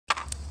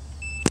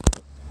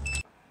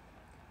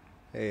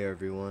Hey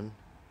everyone,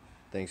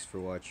 thanks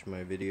for watching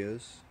my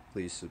videos.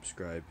 Please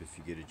subscribe if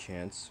you get a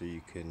chance so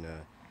you can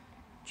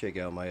check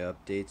out my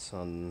updates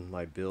on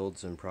my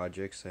builds and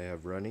projects I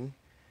have running.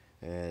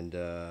 And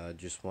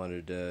just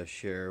wanted to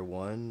share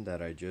one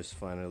that I just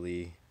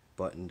finally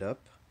buttoned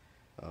up.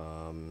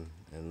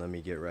 And let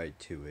me get right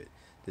to it.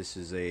 This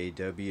is a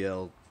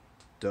Wltoys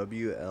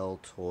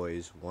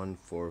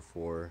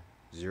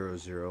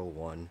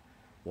 144001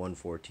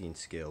 114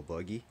 scale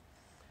buggy.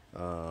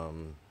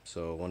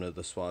 So one of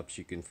the swaps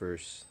you can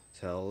first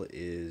tell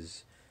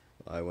is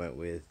I went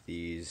with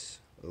these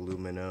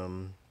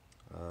aluminum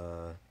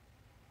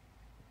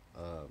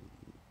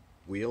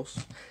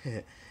wheels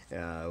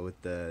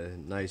with the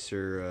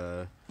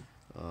nicer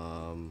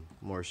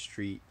more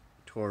street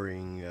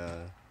touring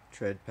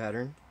tread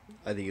pattern.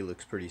 I think it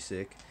looks pretty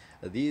sick.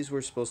 These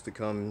were supposed to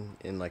come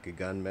in like a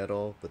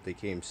gunmetal, but they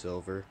came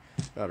silver.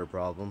 Not a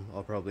problem.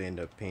 I'll probably end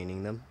up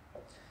painting them.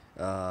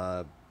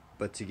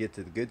 But to get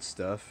to the good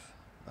stuff,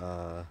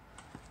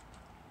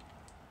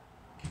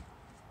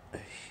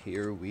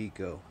 here we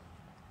go.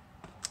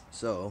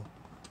 So,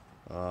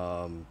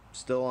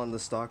 still on the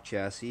stock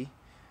chassis.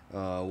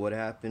 What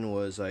happened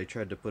was I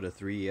tried to put a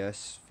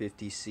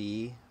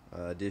 3S50C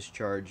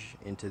discharge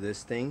into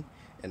this thing,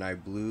 and I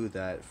blew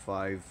that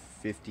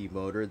 550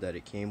 motor that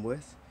it came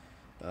with.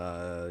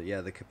 Yeah,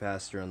 the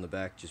capacitor on the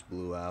back just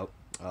blew out.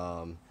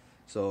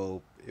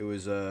 So it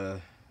was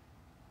a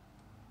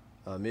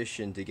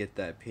mission to get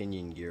that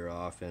pinion gear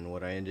off, and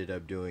what I ended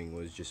up doing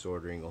was just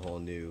ordering a whole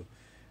new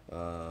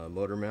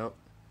motor mount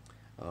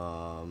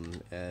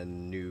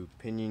and new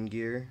pinion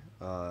gear.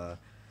 I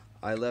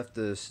left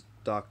the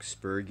stock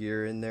spur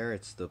gear in there.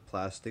 It's the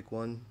plastic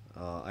one.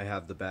 I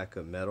have the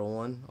backup metal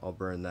one. I'll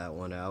burn that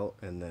one out,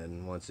 and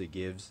then once it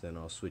gives, then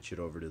I'll switch it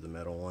over to the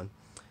metal one.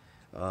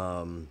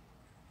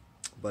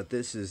 But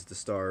this is the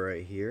star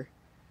right here,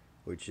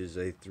 which is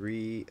a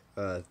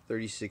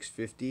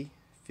 3650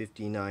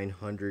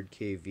 5900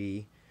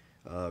 kV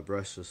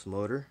brushless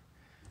motor,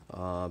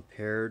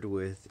 paired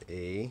with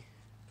a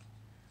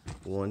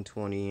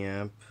 120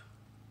 amp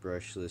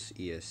brushless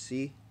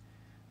ESC.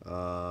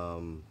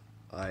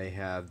 I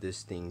have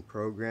this thing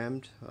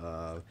programmed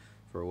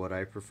for what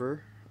I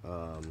prefer,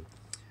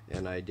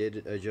 and I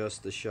did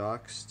adjust the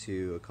shocks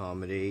to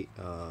accommodate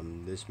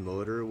this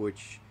motor,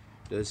 which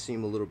does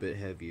seem a little bit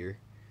heavier,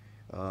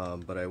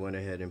 but I went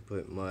ahead and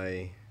put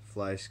my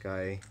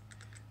FlySky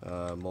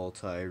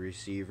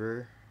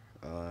multi-receiver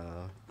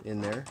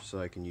in there so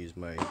I can use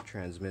my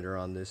transmitter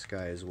on this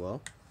guy as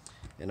well.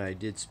 And I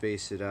did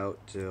space it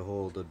out to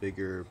hold a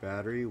bigger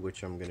battery,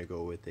 which I'm gonna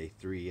go with a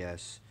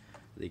 3S.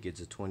 I think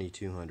it's a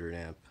 2200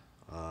 amp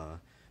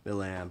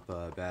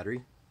milliamp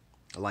battery,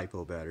 a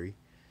LiPo battery.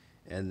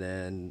 And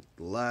then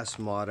the last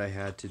mod I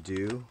had to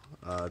do,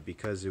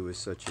 because it was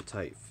such a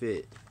tight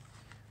fit,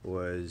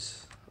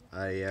 was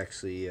I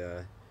actually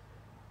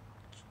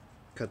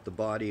cut the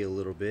body a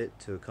little bit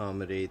to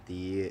accommodate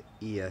the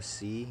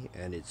ESC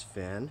and its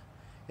fan,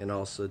 and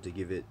also to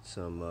give it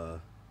some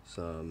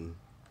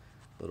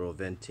little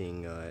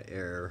venting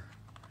air,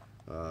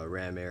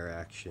 ram air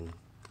action.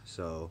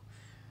 So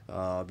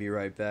I'll be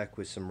right back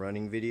with some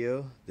running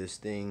video. This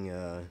thing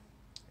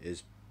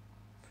is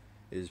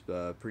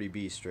pretty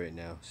beast right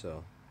now,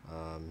 so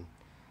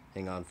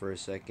hang on for a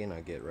second.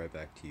 I'll get right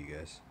back to you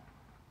guys.